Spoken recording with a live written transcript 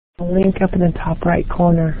link up in the top right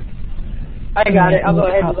corner. I got it. I'll go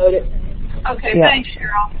ahead and load it. Okay, thanks,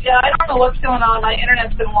 Cheryl. Yeah, I don't know what's going on. My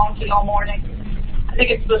internet's been wonky all morning. I think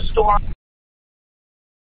it's the storm.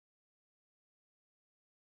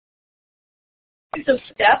 Of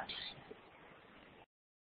steps.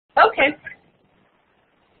 Okay.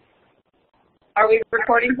 Are we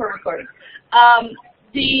recording? We're recording.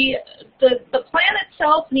 The plan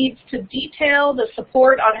itself needs to detail the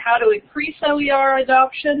support on how to increase OER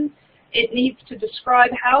adoption. It needs to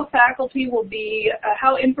describe how faculty will be,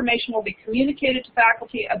 how information will be communicated to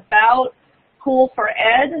faculty about Cool for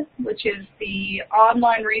Ed, which is the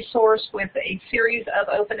online resource with a series of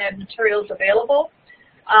open ed materials available.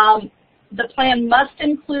 The plan must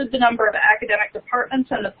include the number of academic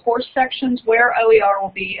departments and the course sections where OER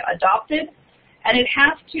will be adopted, and it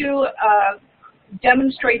has to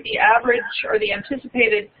demonstrate the average or the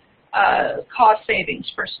anticipated cost savings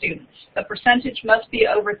for students. The percentage must be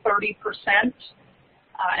over 30%,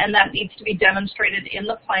 and that needs to be demonstrated in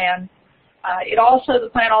the plan. The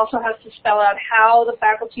plan also has to spell out how the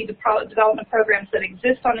faculty development programs that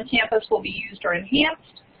exist on the campus will be used or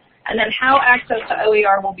enhanced, and then how access to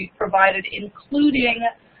OER will be provided, including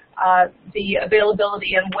the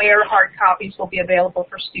availability and where hard copies will be available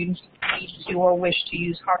for students who need to or wish to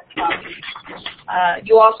use hard copies.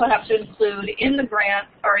 You also have to include in the grant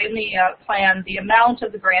or in the plan the amount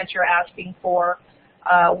of the grant you're asking for,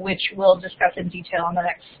 which we'll discuss in detail on the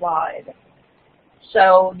next slide.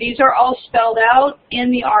 So these are all spelled out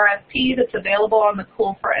in the RFP that's available on the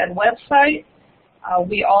Cool for Ed website.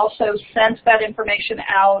 We also sent that information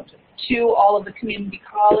out to all of the community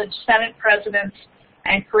college senate presidents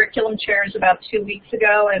and curriculum chairs about 2 weeks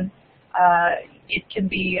ago, and it can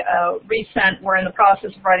be resent. We're in the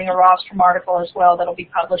process of writing a rostrum article as well that'll be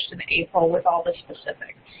published in April with all the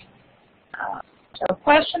specifics. So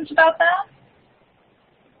questions about that?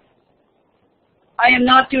 I am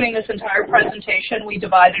not doing this entire presentation. We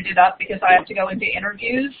divided it up because I have to go into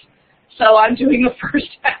interviews. So I'm doing the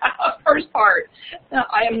first part.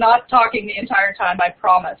 I am not talking the entire time, I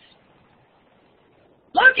promise.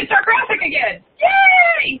 Look, it's our graphic again.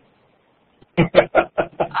 Yay!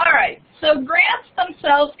 All right, so grants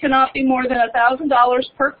themselves cannot be more than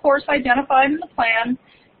 $1,000 per course identified in the plan,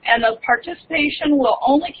 and the participation will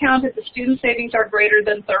only count if the student savings are greater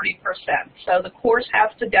than 30%. So the course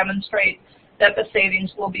has to demonstrate that the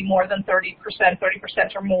savings will be more than 30%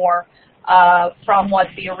 or more from what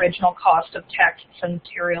the original cost of texts and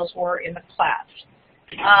materials were in the class.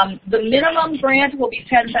 The minimum grant will be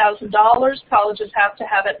 $10,000. Colleges have to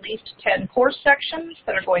have at least 10 course sections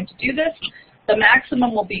that are going to do this. The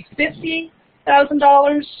maximum will be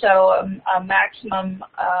 $50,000, so a maximum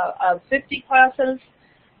of 50 classes.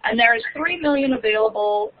 And there is $3 million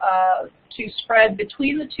available to spread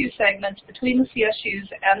between the two segments, between the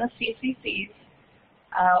CSUs and the CCCs,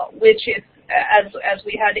 which, as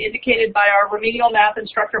we had indicated by our remedial math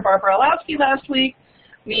instructor, Barbara Olowski, last week,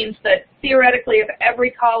 means that theoretically if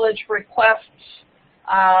every college requests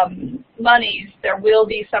monies, there will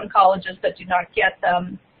be some colleges that do not get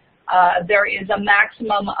them. There is a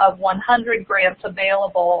maximum of 100 grants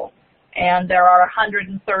available, and there are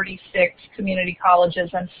 136 community colleges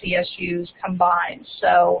and CSUs combined.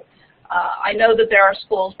 So I know that there are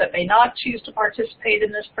schools that may not choose to participate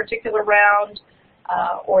in this particular round,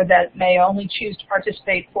 or that may only choose to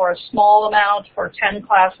participate for a small amount, for 10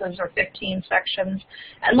 classes or 15 sections.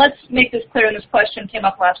 And let's make this clear, and this question came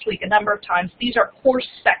up last week a number of times. These are course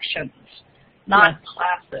sections, not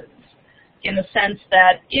classes, in the sense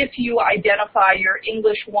that if you identify your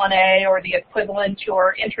English 1A or the equivalent,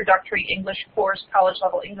 your introductory English course,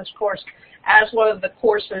 college-level English course, as one of the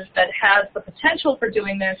courses that has the potential for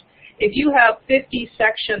doing this, if you have 50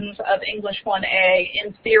 sections of English 1A,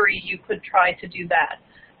 in theory, you could try to do that.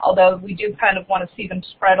 Although we do kind of want to see them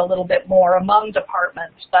spread a little bit more among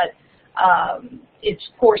departments, but it's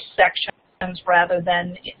course sections rather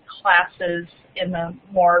than in classes in the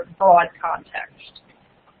more broad context.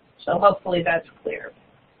 So hopefully that's clear.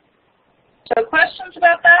 So questions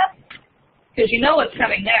about that? Because you know what's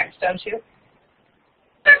coming next, don't you?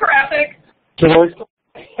 The graphic.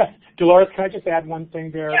 Dolores, can I just add one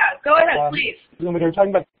thing there? Yeah, go ahead, please. When they're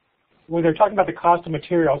talking about the cost of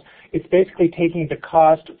materials, it's basically taking the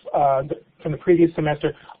cost from the previous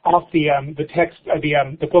semester off the text,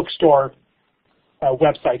 the bookstore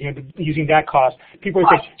website. Using that cost. People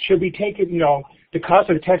are saying, should we take it? The cost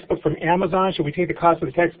of the textbook from Amazon? Should we take the cost of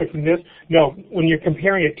the textbook from this? No. When you're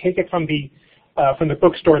comparing it, take it from the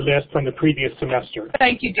bookstore list from the previous semester.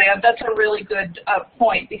 Thank you, Dan. That's a really good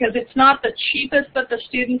point, because it's not the cheapest that the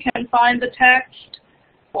student can find the text.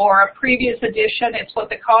 For a previous edition, it's what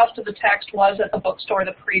the cost of the text was at the bookstore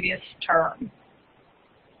the previous term.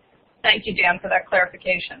 Thank you, Dan, for that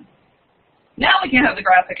clarification. Now we can have the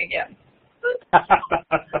graphic again.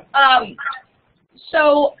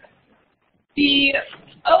 So the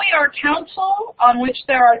OER Council, on which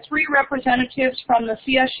there are 3 representatives from the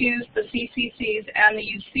CSUs, the CCCs, and the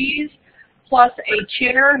UCs, plus a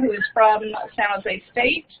chair who is from San Jose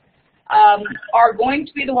State, are going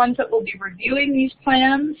to be the ones that will be reviewing these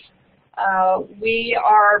plans. We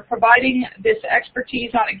are providing this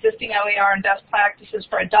expertise on existing OER and best practices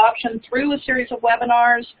for adoption through a series of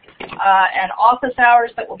webinars and office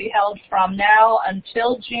hours that will be held from now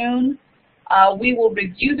until June. We will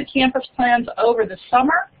review the campus plans over the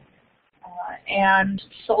summer and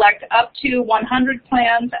select up to 100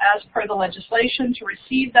 plans as per the legislation to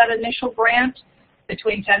receive that initial grant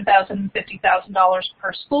between $10,000 and $50,000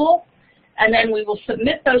 per school. And then we will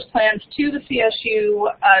submit those plans to the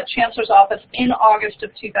CSU Chancellor's Office in August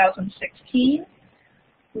of 2016.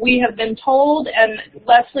 We have been told, and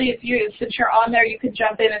Leslie, since you're on there, you can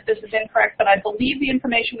jump in if this is incorrect, but I believe the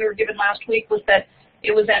information we were given last week was that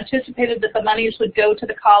it was anticipated that the monies would go to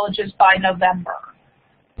the colleges by November.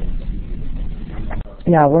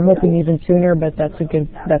 Yeah, we're hoping even sooner, but that's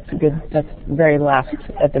very last,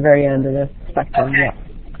 at the very end of the spectrum. Okay.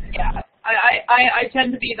 Yeah. Yeah. I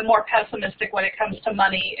tend to be the more pessimistic when it comes to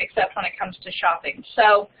money, except when it comes to shopping.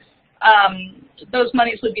 So those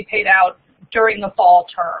monies would be paid out during the fall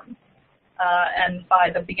term, and by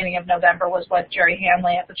the beginning of November was what Jerry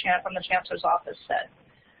Hanley from the Chancellor's Office said.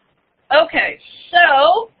 Okay,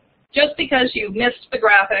 so just because you missed the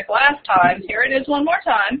graphic last time, here it is one more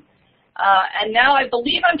time. And now I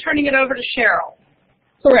believe I'm turning it over to Cheryl.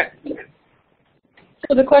 Correct.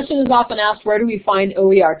 So the question is often asked, where do we find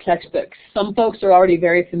OER textbooks? Some folks are already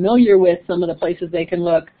very familiar with some of the places they can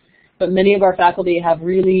look, but many of our faculty have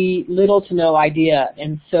really little to no idea.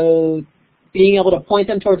 And so being able to point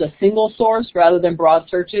them towards a single source rather than broad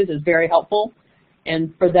searches is very helpful.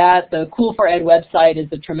 And for that, the Cool for Ed website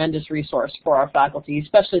is a tremendous resource for our faculty,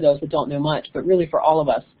 especially those that don't know much, but really for all of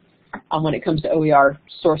us when it comes to OER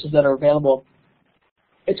sources that are available.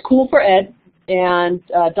 It's cool4ed and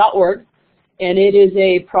 .org. And it is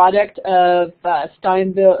a product of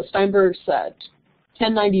Steinberg's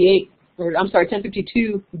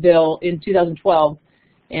 1052 bill in 2012,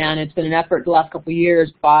 and it's been an effort the last couple of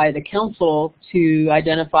years by the council to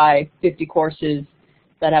identify 50 courses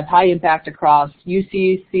that have high impact across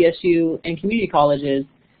UC, CSU, and community colleges,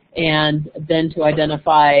 and then to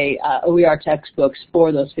identify OER textbooks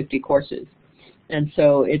for those 50 courses. And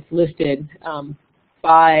so it's listed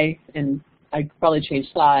by, and I could probably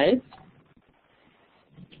change slides.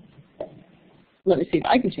 Let me see if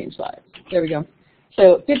I can change slides. There we go.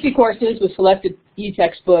 So 50 courses with selected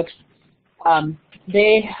e-textbooks.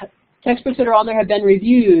 Textbooks that are on there have been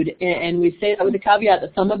reviewed, and we say that with the caveat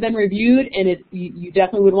that some have been reviewed, and you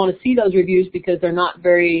definitely would want to see those reviews because they're not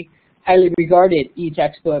very highly regarded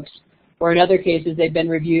e-textbooks, or in other cases they've been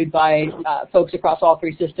reviewed by folks across all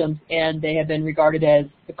 3 systems, and they have been regarded as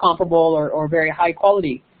comparable or very high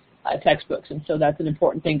quality textbooks. And so that's an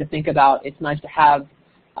important thing to think about. It's nice to have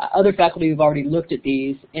other faculty who've already looked at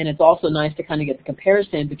these, and it's also nice to kind of get the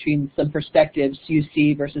comparison between some perspectives,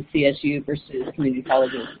 UC versus CSU versus community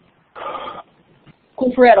colleges.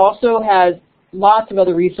 Cool4Ed also has lots of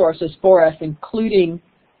other resources for us, including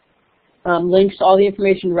links to all the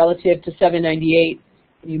information relative to 798.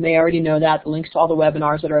 You may already know that, the links to all the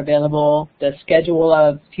webinars that are available, the schedule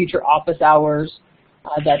of future office hours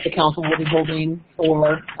that the council will be holding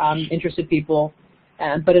for interested people.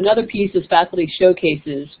 But another piece is faculty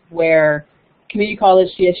showcases, where community college,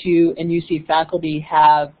 CSU, and UC faculty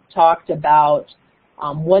have talked about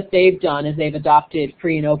what they've done as they've adopted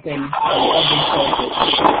free and open resources.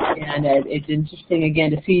 And it's interesting, again,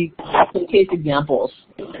 to see some case examples.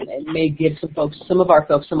 It may give some of our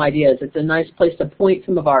folks some ideas. It's a nice place to point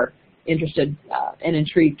some of our interested and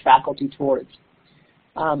intrigued faculty towards.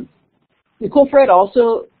 The Cool4Ed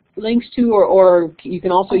also links to, or you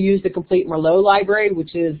can also use the complete Merlot library,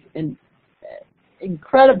 which is an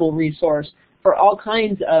incredible resource for all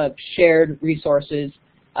kinds of shared resources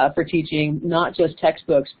for teaching, not just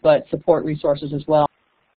textbooks, but support resources as well.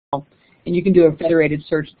 And you can do a federated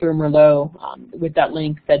search through Merlot with that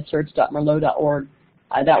link, fedsearch.merlot.org.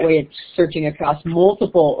 That way it's searching across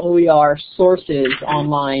multiple OER sources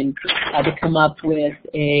online to come up with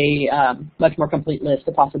a much more complete list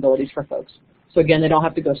of possibilities for folks. So again, they don't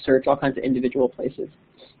have to go search all kinds of individual places.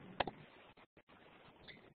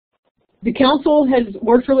 The council has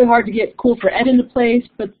worked really hard to get Cool4Ed into place,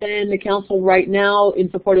 but then the council right now, in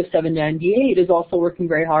support of 798, is also working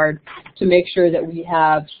very hard to make sure that we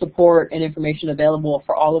have support and information available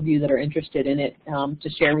for all of you that are interested in it to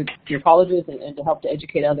share with your colleges and to help to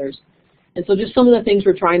educate others. And so just some of the things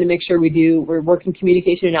we're trying to make sure we do, we're working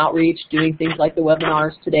communication and outreach, doing things like the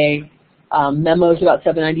webinars today, memos about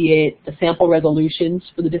 798, the sample resolutions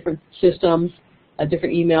for the different systems,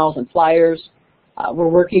 different emails and flyers. We're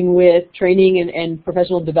working with training and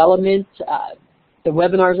professional development. The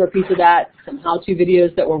webinars are a piece of that, some how-to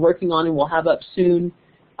videos that we're working on and we'll have up soon,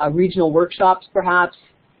 regional workshops perhaps,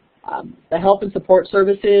 the help and support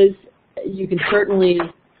services. You can certainly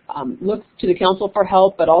look to the council for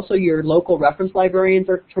help, but also your local reference librarians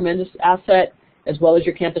are a tremendous asset, as well as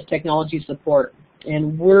your campus technology support.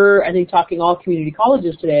 And we're, I think, talking all community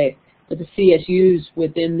colleges today, but the CSUs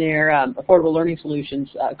within their Affordable Learning Solutions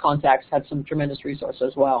contacts have some tremendous resources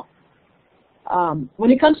as well.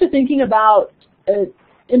 When it comes to thinking about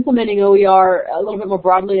implementing OER a little bit more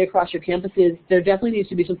broadly across your campuses, there definitely needs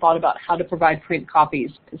to be some thought about how to provide print copies,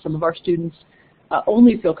 because some of our students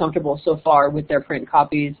only feel comfortable so far with their print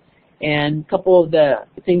copies. And a couple of the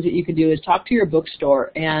things that you can do is talk to your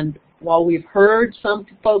bookstore. And while we've heard some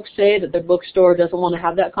folks say that their bookstore doesn't want to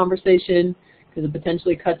have that conversation because it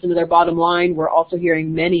potentially cuts into their bottom line, we're also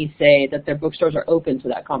hearing many say that their bookstores are open to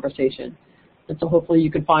that conversation. And so hopefully you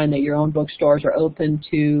can find that your own bookstores are open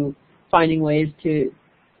to finding ways to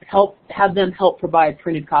have them help provide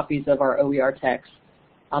printed copies of our OER text.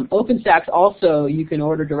 OpenStax also, you can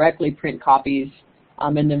order directly print copies,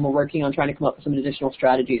 and then we're working on trying to come up with some additional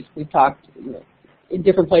strategies. We've talked in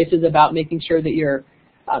different places about making sure that your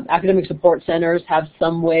academic support centers have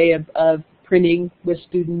some way of printing with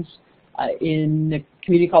students in the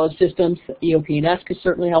community college systems. EOP&S could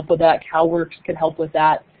certainly help with that. CalWorks could help with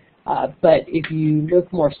that. But if you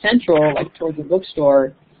look more central, like towards the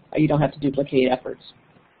bookstore, you don't have to duplicate efforts.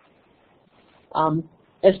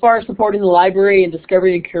 As far as supporting the library and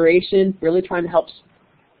discovery and curation, really trying to help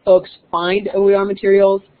folks find OER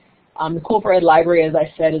materials. The Cool for Ed library, as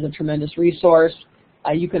I said, is a tremendous resource.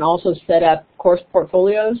 You can also set up course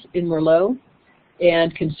portfolios in Merlot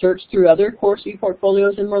and can search through other course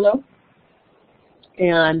e-portfolios in Merlot.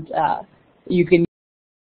 And you can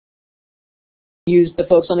use the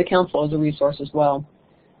folks on the council as a resource as well.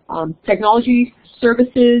 Technology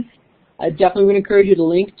services, I definitely would encourage you to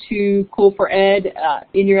link to Cool for Ed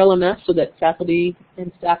in your LMS so that faculty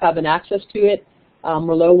and staff have an access to it.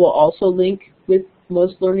 Merlot will also link with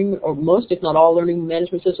most learning, or most if not all learning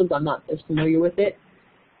management systems. I'm not as familiar with it.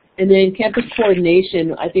 And then campus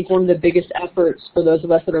coordination, I think one of the biggest efforts for those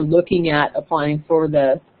of us that are looking at applying for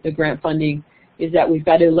the grant funding is that we've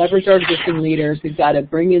got to leverage our existing leaders. We've got to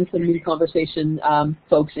bring in some new conversation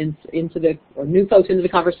folks into the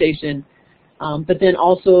conversation. But then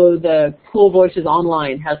also the Cool Voices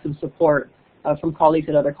Online has some support from colleagues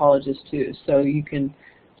at other colleges too. So you can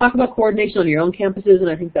talk about coordination on your own campuses, and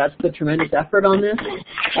I think that's a tremendous effort on this.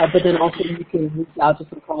 But then also you can reach out to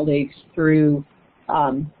some colleagues through,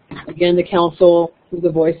 again, the council, through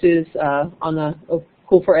the voices on the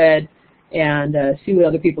Cool for Ed, and see what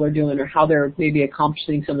other people are doing or how they're maybe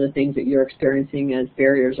accomplishing some of the things that you're experiencing as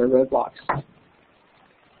barriers or roadblocks.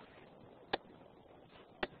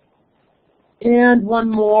 And one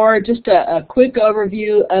more, just a quick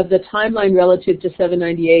overview of the timeline relative to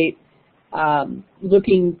 798.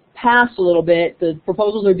 Looking past a little bit, the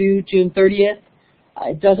proposals are due June 30th.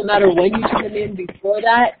 It doesn't matter when you turn them in before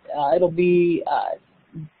that. It'll be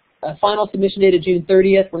a final submission date of June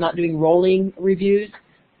 30th. We're not doing rolling reviews.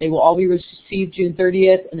 They will all be received June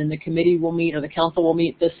 30th, and then the committee will meet, or the council will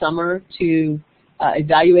meet this summer to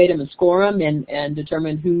evaluate them and score them and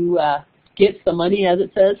determine who gets the money, as it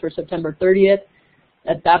says, for September 30th.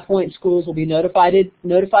 At that point, schools will be notified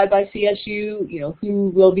by CSU,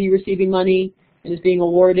 who will be receiving money and is being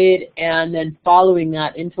awarded, and then following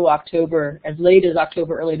that into October, as late as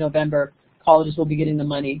October, early November, colleges will be getting the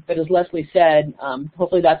money. But as Leslie said,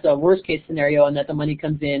 hopefully that's a worst case scenario and that the money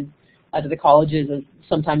comes in to the colleges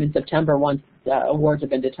sometime in September once awards have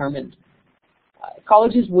been determined.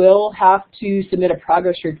 Colleges will have to submit a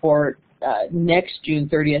progress report next June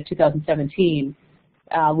 30th, 2017,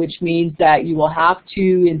 which means that you will have to,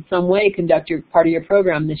 in some way, conduct part of your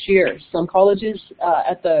program this year. Some colleges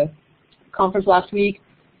at the conference last week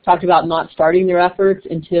talked about not starting their efforts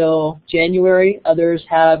until January. Others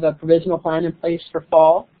have a provisional plan in place for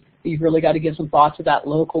fall. You've really got to give some thought to that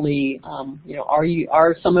locally.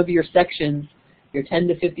 Are some of your sections, your 10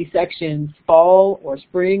 to 50 sections, fall or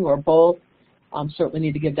spring or both? Certainly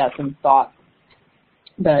need to give that some thought.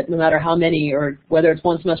 But no matter how many, or whether it's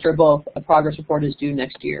one semester or both, a progress report is due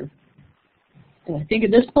next year. And I think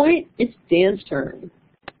at this point, it's Dan's turn.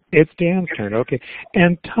 It's Dan's turn, okay.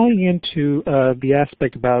 And tying into the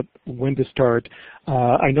aspect about when to start,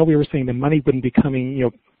 I know we were saying the money wouldn't be coming,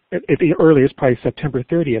 at the earliest, probably September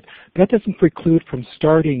 30th. That doesn't preclude from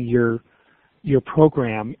starting your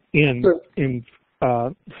program in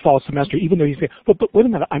fall semester, even though you say, but wait a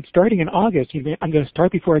minute, I'm starting in August. I'm going to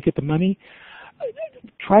start before I get the money.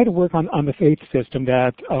 Try to work on the faith system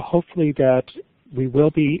that hopefully that we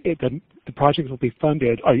will be, the projects will be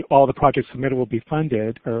funded, or all the projects submitted will be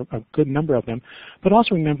funded, or a good number of them, but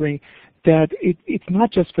also remembering that it's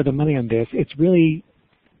not just for the money on this, it's really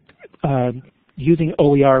using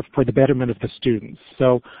OER for the betterment of the students.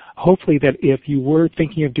 So hopefully that if you were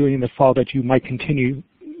thinking of doing it in the fall, that you might continue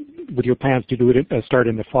with your plans to do it, start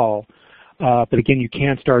in the fall. But again, you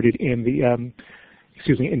can start it in the,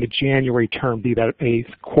 in the January term, be that a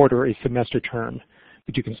quarter, a semester term,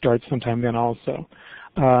 but you can start sometime then also.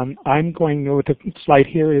 I'm going with the slide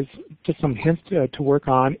here is just some hints to work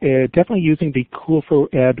on. Definitely using the Cool for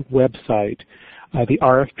Ed website. The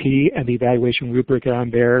RFP and the evaluation rubric on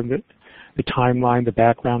there, the timeline, the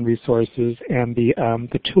background resources, and the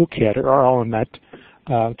toolkit are all in that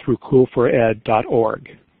through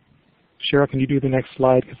coolfored.org. Cheryl, can you do the next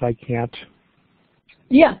slide because I can't?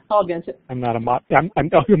 Yeah, I'll advance it. I'm not a mod. I'm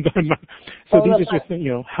not. So these are just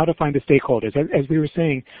how to find the stakeholders. As we were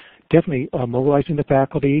saying, definitely mobilizing the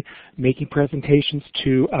faculty, making presentations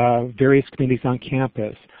to various communities on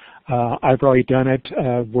campus. I've already done it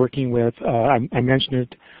working with. I mentioned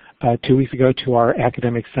it 2 weeks ago to our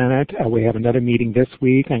academic senate. We have another meeting this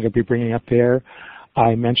week. I'm going to be bringing up there.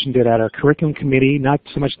 I mentioned it at our curriculum committee. Not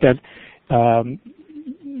so much that.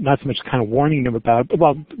 Not so much kind of warning them about,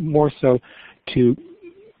 well, more so to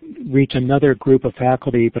reach another group of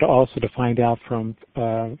faculty, but also to find out from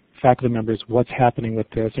faculty members what's happening with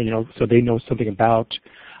this, so they know something about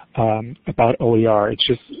OER. It's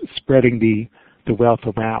just spreading the wealth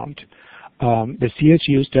around. The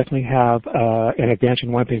CSUs definitely have an advantage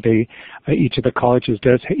in one thing. Each of the colleges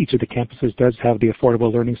does, each of the campuses does have the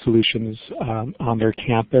affordable learning solutions on their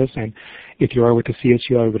campus. And if you are with the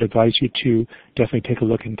CSU, I would advise you to definitely take a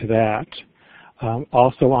look into that.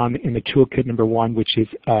 Also in the toolkit number 1, which is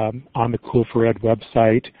on the Cool for Ed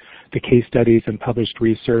website, the case studies and published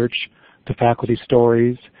research, the faculty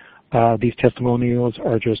stories. These testimonials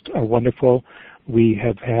are just wonderful. We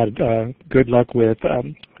have had good luck with,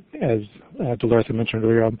 as Dolores had mentioned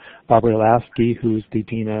earlier, Barbara Lasky, who's the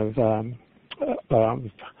Dean of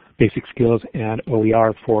Basic Skills and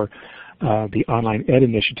OER for the Online Ed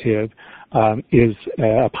Initiative, is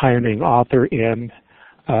a pioneering author in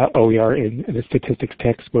OER in the statistics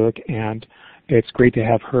textbook, and it's great to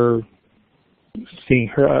have her, seeing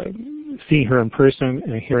her in person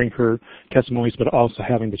and hearing her testimonies, but also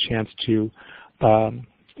having the chance to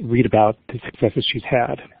read about the successes she's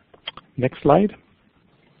had. Next slide.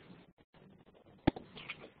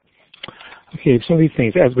 Okay, some of these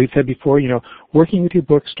things, as we said before, working with your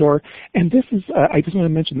bookstore, and this is, I just want to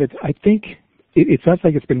mention that I think it sounds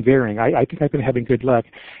like it's been varying. I think I've been having good luck.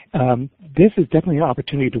 This is definitely an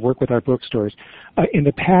opportunity to work with our bookstores. In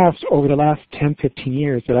the past, over the last 10, 15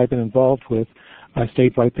 years that I've been involved with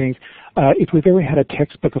statewide things, if we've ever had a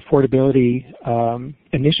textbook affordability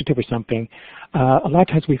initiative or something, a lot of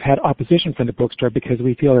times we've had opposition from the bookstore because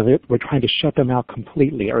we feel that we're trying to shut them out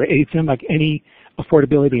completely, or it seemed like any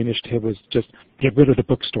affordability initiative was just get rid of the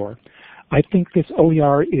bookstore. I think this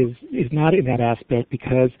OER is not in that aspect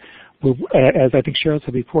because, as I think Cheryl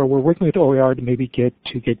said before, we're working with OER to maybe get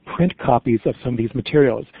print copies of some of these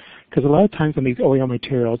materials, because a lot of times on these OER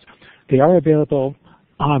materials, they are available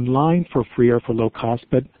online for free or for low cost,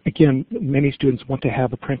 but again, many students want to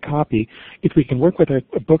have a print copy. If we can work with our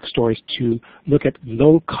bookstores to look at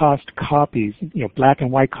low-cost copies, black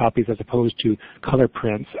and white copies as opposed to color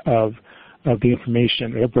prints of the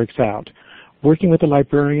information, it works out. Working with the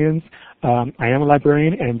librarians, I am a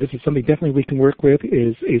librarian, and this is something definitely we can work with,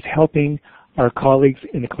 is helping our colleagues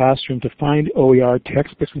in the classroom to find OER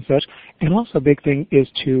textbooks and such, and also a big thing is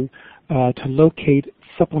to locate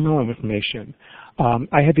supplemental information.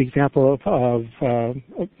 I had the example of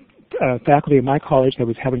faculty in my college that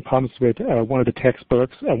was having problems with one of the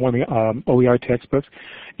textbooks, one of the OER textbooks.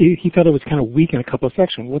 He felt it was kind of weak in a couple of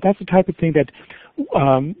sections. Well, that's the type of thing that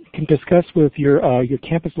can discuss with your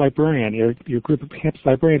campus librarian, your group of campus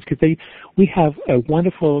librarians, because we have a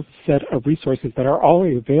wonderful set of resources that are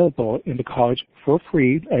already available in the college for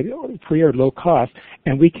free or low cost,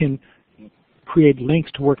 and we can create links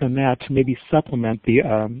to work on that to maybe supplement the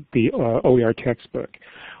OER textbook.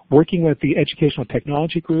 Working with the educational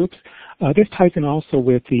technology groups, this ties in also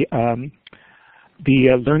with the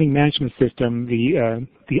the learning management system,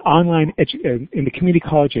 the online in the community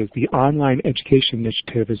colleges, the online education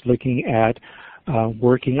initiative is looking at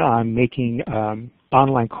working on making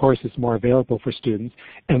online courses more available for students,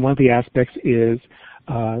 and one of the aspects is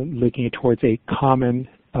looking towards a common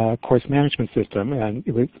course management system, and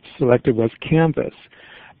it was selected was Canvas.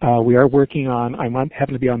 We are working on, I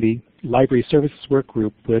happen to be on the library services work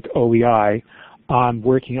group with OEI on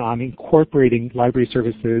working on incorporating library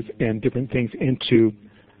services and different things into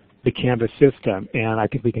the Canvas system, and I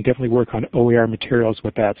think we can definitely work on OER materials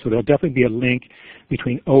with that. So there'll definitely be a link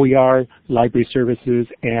between OER, library services,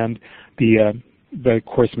 and the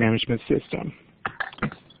course management system.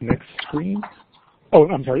 Next screen. Oh,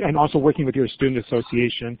 I'm sorry, and also working with your student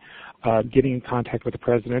association, getting in contact with the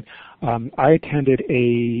president. I attended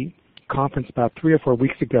a conference about 3 or 4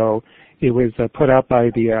 weeks ago. It was put out by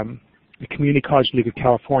the Community College League of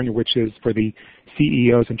California, which is for the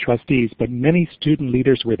CEOs and trustees, but many student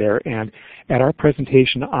leaders were there, and at our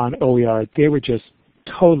presentation on OER, they were just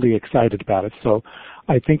totally excited about it. So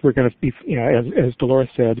I think we're going to be, as Dolores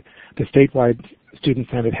said, the statewide student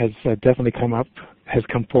senate has definitely come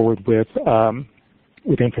forward with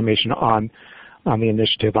information on the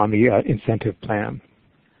initiative, on the incentive plan.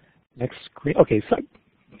 Next screen. Okay, so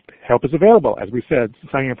help is available, as we said.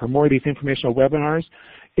 Signing up for more of these informational webinars.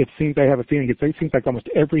 It seems, I have a feeling, it seems like almost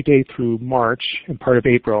every day through March and part of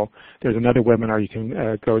April, there's another webinar you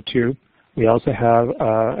can go to. We also have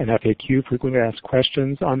an FAQ, frequently asked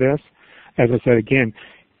questions, on this. As I said again,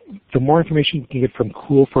 the more information you can get from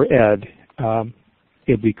Cool for Ed,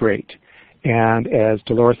 it'd be great. And as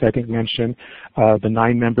Dolores, I think, mentioned, the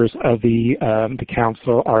 9 members of the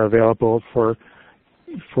council are available for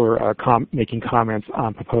making comments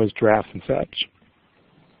on proposed drafts and such.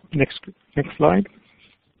 Next slide.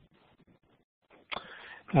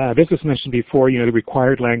 This was mentioned before. The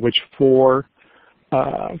required language for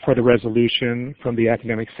the resolution from the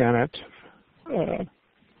Academic Senate.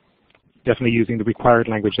 Definitely using the required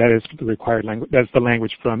language. That is the required language. That's the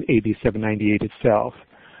language from AB 798 itself.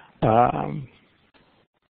 I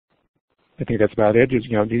think that's about it. Just,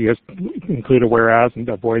 you just include a whereas and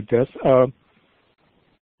avoid this.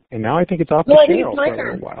 And now I think it's off to Cheryl for a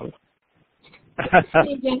little while.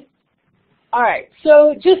 All right.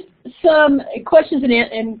 So just some questions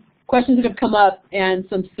and questions that have come up, and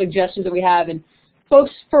some suggestions that we have. And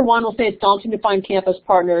folks, for one, will say it's daunting to find campus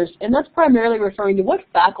partners, and that's primarily referring to what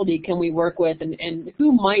faculty can we work with, and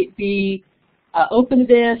who might be open to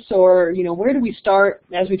this, or where do we start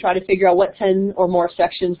as we try to figure out what 10 or more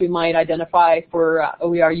sections we might identify for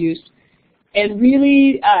OER use. And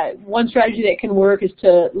really, one strategy that can work is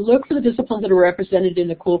to look for the disciplines that are represented in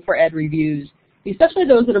the Cool for Ed reviews, especially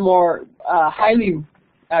those that are more highly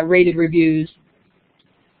rated reviews.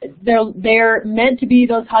 They're meant to be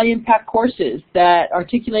those high-impact courses that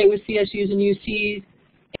articulate with CSUs and UCs,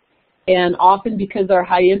 and often because they're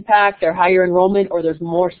high impact, they're higher enrollment, or there's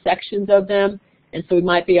more sections of them, and so we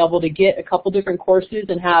might be able to get a couple different courses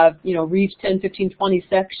and have, reach 10, 15, 20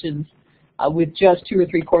 sections with just 2 or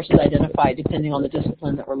 3 courses identified, depending on the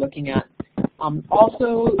discipline that we're looking at.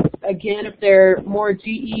 Also, again, if they're more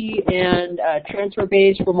GE and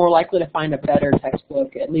transfer-based, we're more likely to find a better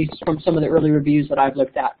textbook, at least from some of the early reviews that I've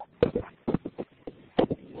looked at.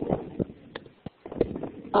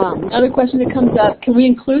 Another question that comes up, can we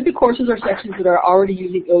include the courses or sections that are already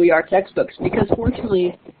using OER textbooks? Because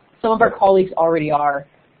fortunately, some of our colleagues already are.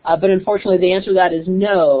 But unfortunately, the answer to that is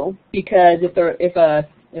no, because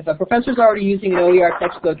if a professor is already using an OER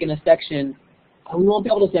textbook in a section, we won't be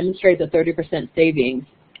able to demonstrate the 30% savings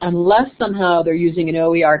unless somehow they're using an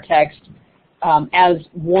OER text as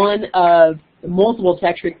one of multiple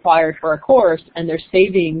texts required for a course, and their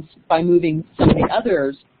savings by moving some of the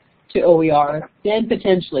others to OER, then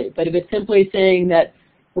potentially. But if it's simply saying that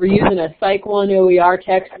we're using a Psych 1 OER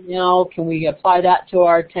text now, can we apply that to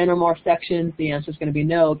our 10 or more sections? The answer is going to be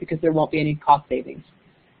no, because there won't be any cost savings.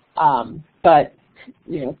 But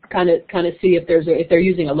kind of see if they're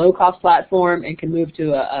using a low-cost platform and can move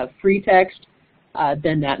to a free text,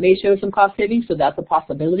 then that may show some cost savings. So that's a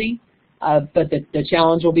possibility. But the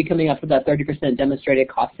challenge will be coming up with that 30% demonstrated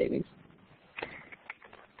cost savings.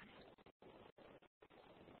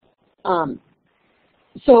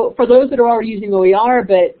 So for those that are already using OER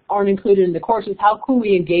but aren't included in the courses, how can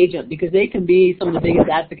we engage them? Because they can be some of the biggest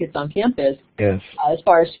advocates on campus. Yes. As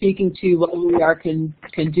far as speaking to what OER can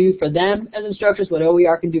do for them as instructors, what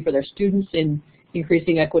OER can do for their students in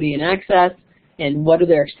increasing equity and access, and what are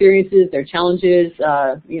their experiences, their challenges,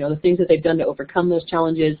 the things that they've done to overcome those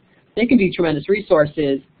challenges. They can be tremendous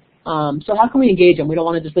resources. So how can we engage them? We don't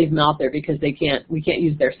want to just leave them out there because we can't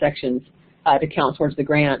use their sections to count towards the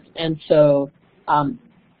grant. And so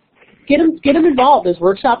Get them involved as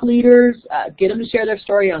workshop leaders. Get them to share their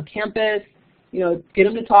story on campus. Get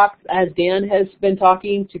them to talk, as Dan has been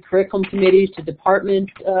talking, to curriculum committees, to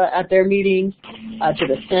departments at their meetings, to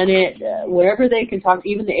the Senate, wherever they can talk,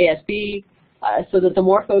 even the ASB, so that the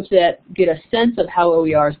more folks that get a sense of how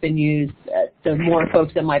OER has been used, the more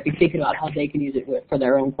folks that might be thinking about how they can use it for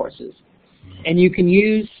their own courses. And you can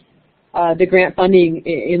use the grant funding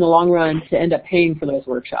in the long run to end up paying for those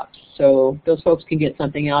workshops. So those folks can get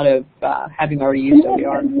something out of having already used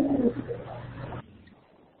OER.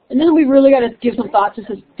 And then we've really got to give some thought to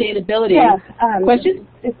sustainability. Yeah, Question?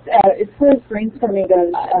 It's where brainstorming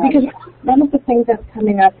goes. Because one of the things that's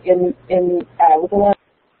coming up with a lot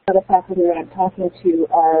of the faculty that I'm talking to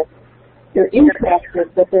they're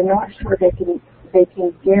interested, but they're not sure they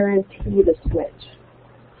can guarantee the switch.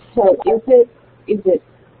 So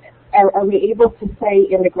are we able to say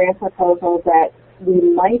in the grant proposal that we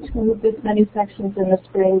might move this many sections in the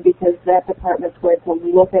spring because that department's going to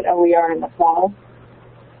look at OER in the fall?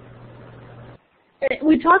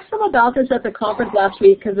 We talked some about this at the conference last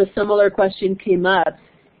week because a similar question came up.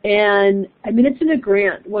 And I mean, it's in a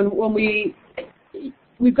grant. When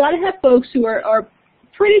we've got to have folks who are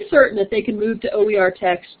pretty certain that they can move to OER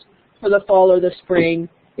text for the fall or the spring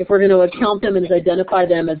if we're going to count them and identify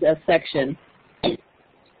them as a section.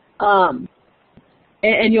 And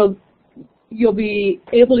you'll be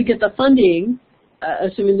able to get the funding,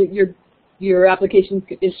 assuming that your application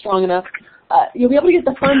is strong enough. You'll be able to get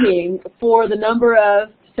the funding for the number of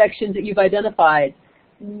sections that you've identified.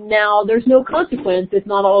 Now, there's no consequence if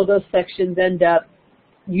not all of those sections end up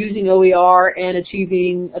using OER and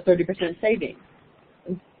achieving a 30% saving.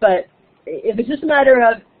 But if it's just a matter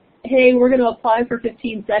of, hey, we're going to apply for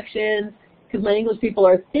 15 sections because my English people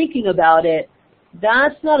are thinking about it,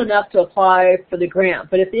 that's not enough to apply for the grant.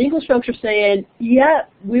 But if the English folks are saying, yeah,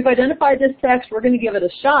 we've identified this text, we're going to give it a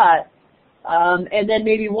shot, and then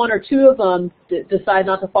maybe one or two of them decide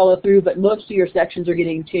not to follow through, but most of your sections are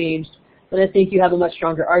getting changed, then I think you have a much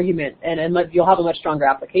stronger argument, and you'll have a much stronger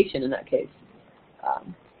application in that case.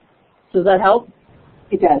 Does that help?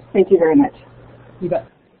 It does. Thank you very much. You bet.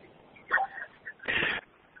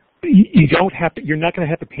 You don't have to. You're not going to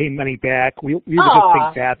have to pay money back. We would just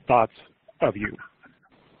think bad thoughts of you.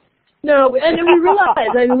 No, and we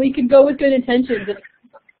realize we can go with good intentions.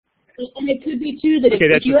 And it could be, too, that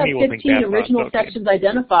if you have 15 original sections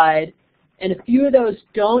identified and a few of those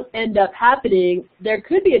don't end up happening, there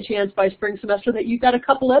could be a chance by spring semester that you've got a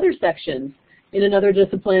couple other sections in another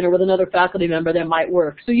discipline or with another faculty member that might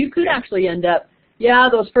work. So you could actually end up, yeah,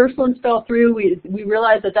 those first ones fell through. We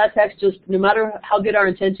realized that text just, no matter how good our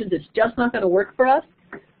intentions, it's just not going to work for us.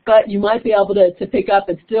 But you might be able to pick up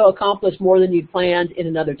and still accomplish more than you'd planned in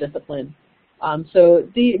another discipline. So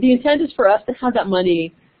the intent is for us to have that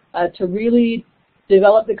money to really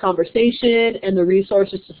develop the conversation and the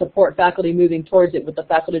resources to support faculty moving towards it with the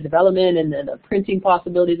faculty development and the printing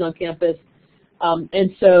possibilities on campus. And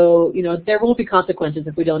so, there won't be consequences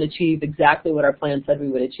if we don't achieve exactly what our plan said we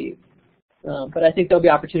would achieve. But I think there'll be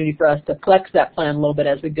opportunity for us to flex that plan a little bit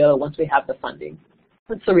as we go once we have the funding.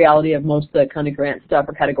 That's the reality of most of the kind of grant stuff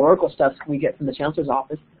or categorical stuff we get from the Chancellor's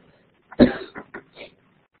office. So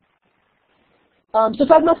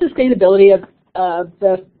talking about sustainability of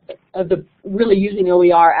the really using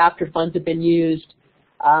OER after funds have been used,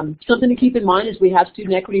 something to keep in mind is we have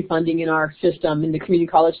student equity funding in our system, in the community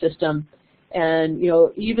college system. And,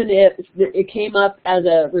 even if it came up as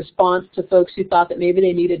a response to folks who thought that maybe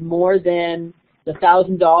they needed more than the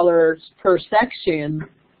 $1,000 per section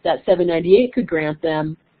that 798 could grant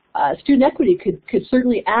them, student equity could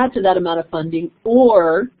certainly add to that amount of funding,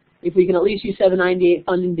 or if we can at least use 798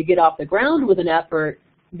 funding to get off the ground with an effort,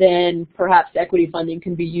 then perhaps equity funding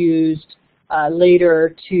can be used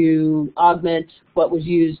later to augment what was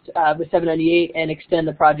used with 798 and extend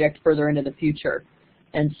the project further into the future.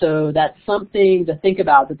 And so that's something to think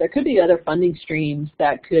about, that there could be other funding streams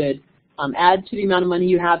that could add to the amount of money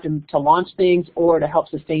you have to launch things or to help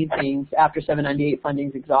sustain things after 798 funding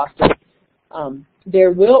is exhausted.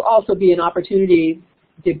 There will also be an opportunity,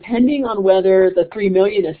 depending on whether the $3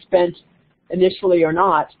 million is spent initially or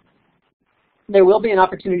not, there will be an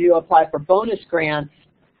opportunity to apply for bonus grants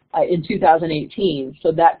in 2018.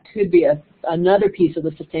 So that could be another piece of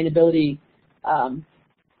the sustainability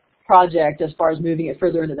project as far as moving it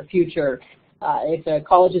further into the future. If a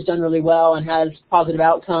college has done really well and has positive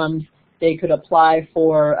outcomes, they could apply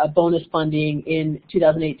for a bonus funding in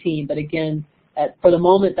 2018. But again, for the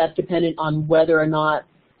moment, that's dependent on whether or not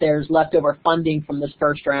there's leftover funding from this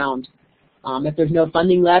first round. If there's no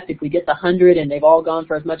funding left, if we get the 100 and they've all gone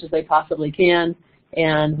for as much as they possibly can,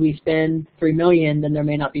 and we spend $3 million, then there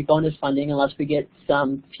may not be bonus funding unless we get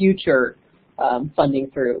some future funding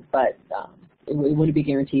through, but it wouldn't be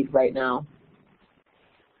guaranteed right now.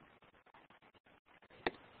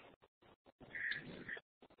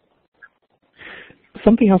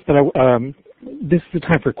 Something else that this is the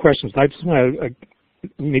time for questions. I just want to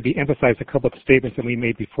maybe emphasize a couple of statements that we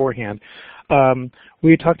made beforehand.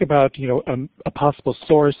 We talked about, a possible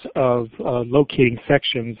source of locating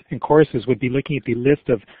sections and courses would be looking at the list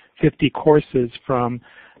of 50 courses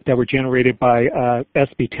that were generated by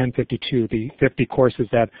SB 1052, the 50 courses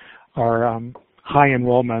that are high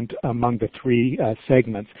enrollment among the three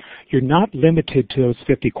segments. You're not limited to those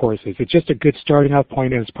 50 courses. It's just a good starting out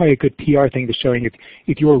point, and it's probably a good PR thing to showing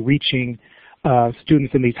if you're reaching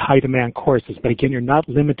students in these high-demand courses. But again, you're not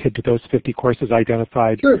limited to those 50 courses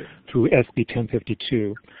identified through SB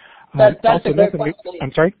 1052. That's a great point.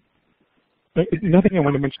 I'm sorry? Another thing I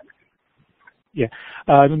want to mention. Yeah.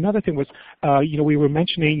 Another thing was, we were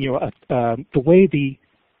mentioning, the way the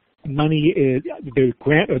money is, the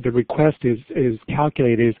grant or the request is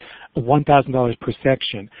calculated is $1,000 per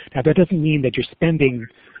section. Now that doesn't mean that you're spending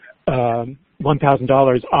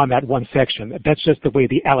 $1,000 on that one section. That's just the way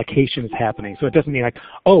the allocation is happening. So it doesn't mean like,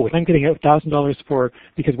 oh, if I'm getting $1,000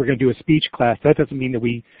 because we're going to do a speech class, that doesn't mean that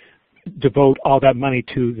we devote all that money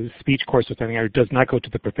to the speech course or something, or it does not go to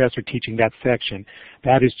the professor teaching that section.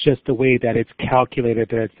 That is just the way that it's calculated,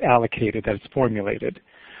 that it's allocated, that it's formulated.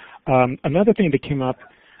 Another thing that came up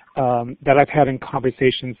that I've had in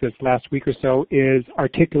conversations this last week or so is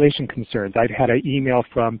articulation concerns. I'd had an email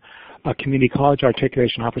from a community college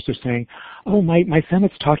articulation officer saying, oh, my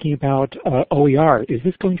Senate's talking about OER. Is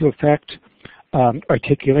this going to affect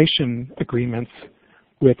articulation agreements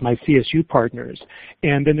with my CSU partners?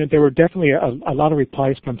 And then there were definitely a lot of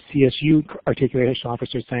replies from CSU articulation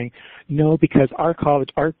officers saying, no, because our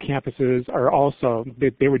campuses are also,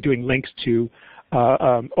 they were doing links to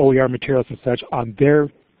OER materials and such on their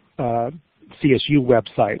CSU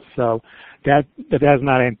website. So that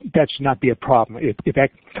should not be a problem. If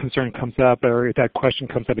that concern comes up, or if that question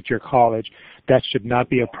comes up at your college, that should not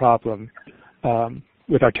be a problem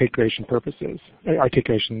with articulation purposes,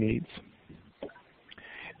 articulation needs.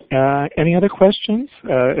 Any other questions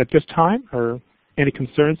at this time, or any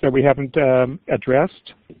concerns that we haven't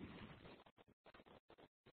addressed?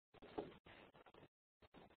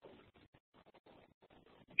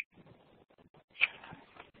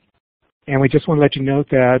 And we just want to let you know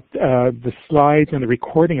that the slides and the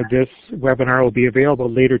recording of this webinar will be available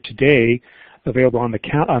later today, available on the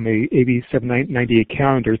AB 798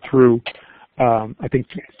 calendar through, I think,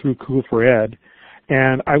 through Cool for Ed.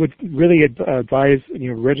 And I would really advise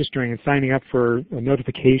registering and signing up for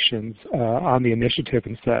notifications on the initiative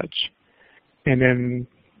and such. And then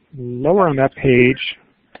lower on that page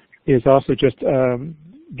is also just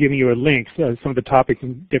giving you a link, some of the topics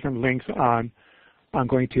and different links on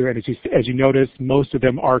going to. And as you notice, most of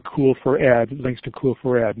them are Cool for Ed, links to Cool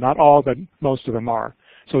for Ed. Not all, but most of them are.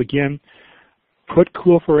 So again, put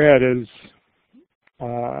Cool for Ed as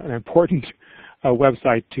an important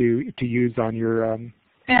website to use on your and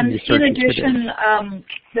in addition,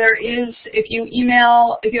 there is, if you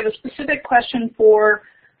have a specific question for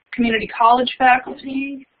community college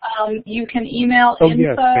faculty, you can email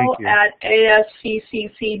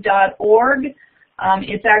info@asccc.org.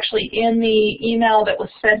 It's actually in the email that was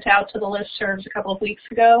sent out to the listservs a couple of weeks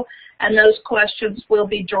ago, and those questions will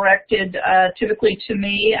be directed typically to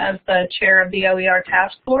me as the chair of the OER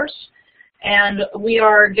task force. And we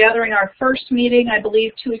are gathering our first meeting, I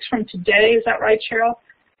believe, 2 weeks from today. Is that right, Cheryl?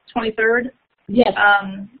 23rd? Yes.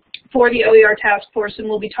 For the OER task force, and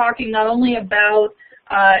we'll be talking not only about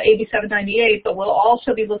AB 798, but we'll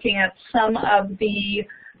also be looking at some of the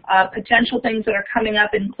potential things that are coming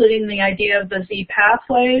up, including the idea of the Z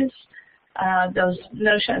pathways, the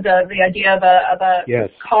idea of a yes,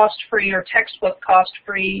 cost-free or textbook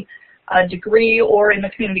cost-free degree, or in the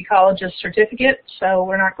community college's certificate. So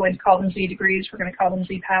we're not going to call them Z degrees, we're going to call them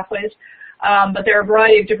Z pathways. But there are a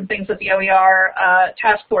variety of different things that the OER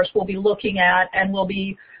task force will be looking at, and we'll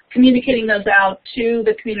be communicating those out to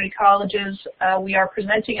the community colleges. We are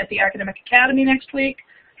presenting at the Academic Academy next week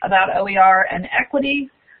about OER and equity,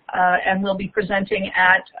 and we'll be presenting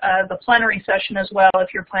at the plenary session as well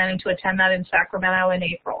if you're planning to attend that in Sacramento in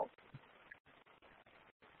April.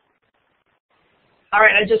 All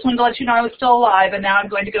right, I just wanted to let you know I was still alive, and now I'm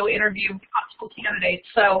going to go interview possible candidates.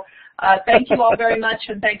 So thank you all very much,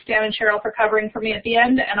 and thanks Dan and Cheryl for covering for me at the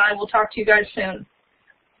end, and I will talk to you guys soon.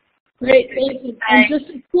 Great, thank you. And just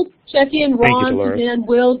a quick check-in, Ron, and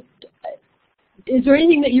Will, is there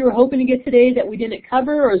anything that you were hoping to get today that we didn't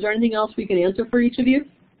cover, or is there anything else we can answer for each of you?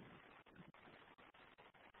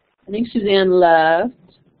 I think Suzanne left.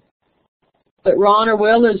 But Ron or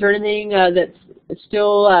Will, is there anything that's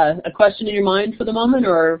still a question in your mind for the moment,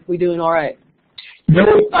 or are we doing all right? No,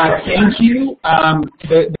 thank you.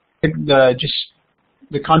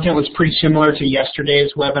 The content was pretty similar to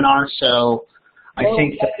yesterday's webinar, so I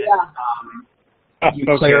think that you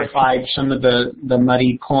clarified some of the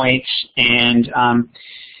muddy points, and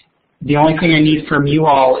the only thing I need from you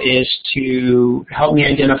all is to help me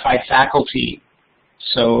identify faculty.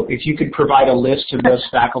 So if you could provide a list of those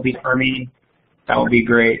faculty for me, that would be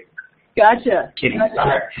great. Gotcha. Kidding. Gotcha. All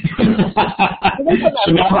right.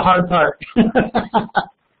 So now the hard part.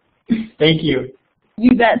 Thank you.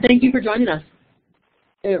 You bet. Thank you for joining us.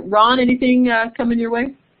 Ron, anything coming your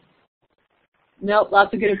way? Nope,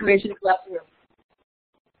 lots of good information left here.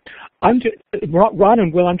 Ron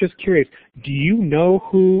and Will, I'm just curious. Do you know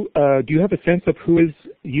who? Do you have a sense of who is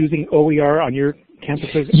using OER on your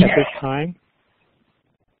campuses at this time?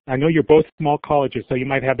 I know you're both small colleges, so you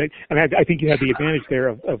might have that. And I think you have the advantage there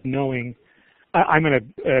of knowing. I'm at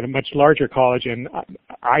a much larger college, and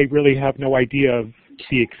I really have no idea of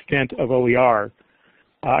the extent of OER.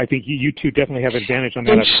 I think you two definitely have an advantage on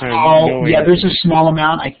that. Yeah, there's a small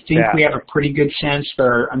amount. I think we have a pretty good sense.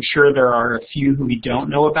 I'm sure there are a few who we don't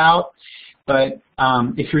know about. But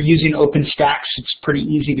if you're using OpenStax, it's pretty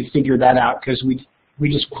easy to figure that out because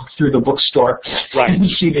we just walk through the bookstore and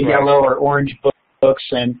see the yellow or orange books,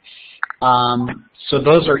 and so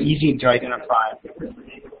those are easy to identify.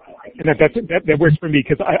 And that works for me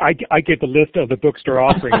because I get the list of the bookstore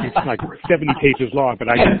offerings. It's like 70 pages long, but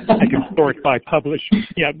I can sort by publish.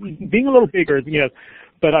 Yeah, being a little bigger, yes,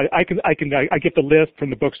 but I get the list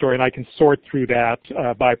from the bookstore and I can sort through that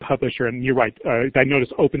by publisher. And you're right. I notice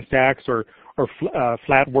OpenStax or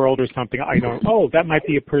Flat World or something. I know, oh, that might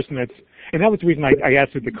be a person that's. And that was the reason I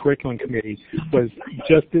asked the curriculum committee was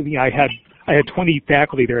just I had 20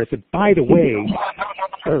 faculty there. I said, by the way,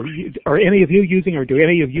 are any of you using, or do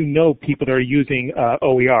any of you know people that are using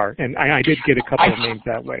OER? And I did get a couple of names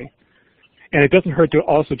that way. And it doesn't hurt to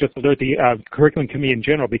also just alert the curriculum committee in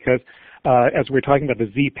general, because as we're talking about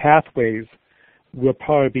the Z pathways, will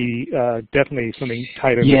probably be definitely something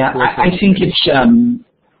tied to. Yeah, I think it's.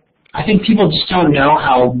 I think people just don't know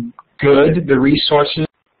how good the resources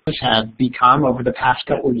have become over the past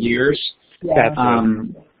couple of years. Yeah.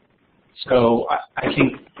 So I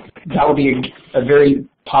think that will be a very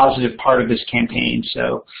positive part of this campaign.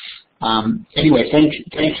 So anyway, thanks.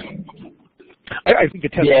 I think the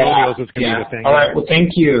testimonials is going to be the thing. All right. Well,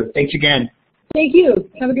 thank you. Thanks again. Thank you.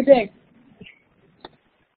 Have a good day.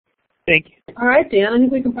 Thank you. All right, Dan. I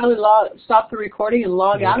think we can probably stop the recording and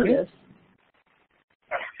log out of this.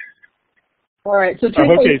 All right. So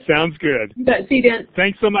okay, sounds good. See you, Dan.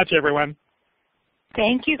 Thanks so much, everyone.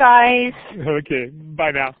 Thank you, guys. Okay.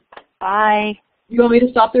 Bye now. Bye. You want me to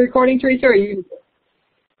stop the recording, Teresa, or you?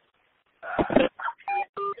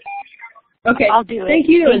 Okay. I'll do it. Thank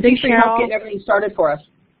you, and thanks for Cheryl. getting everything started for us.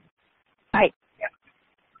 Right.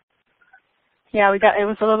 Yeah, it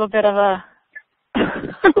was a little bit of a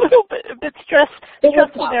bit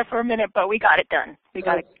stressful there for a minute, but we got it done. We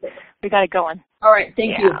got it going. All right.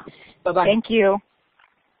 Thank you. Bye-bye. Thank you.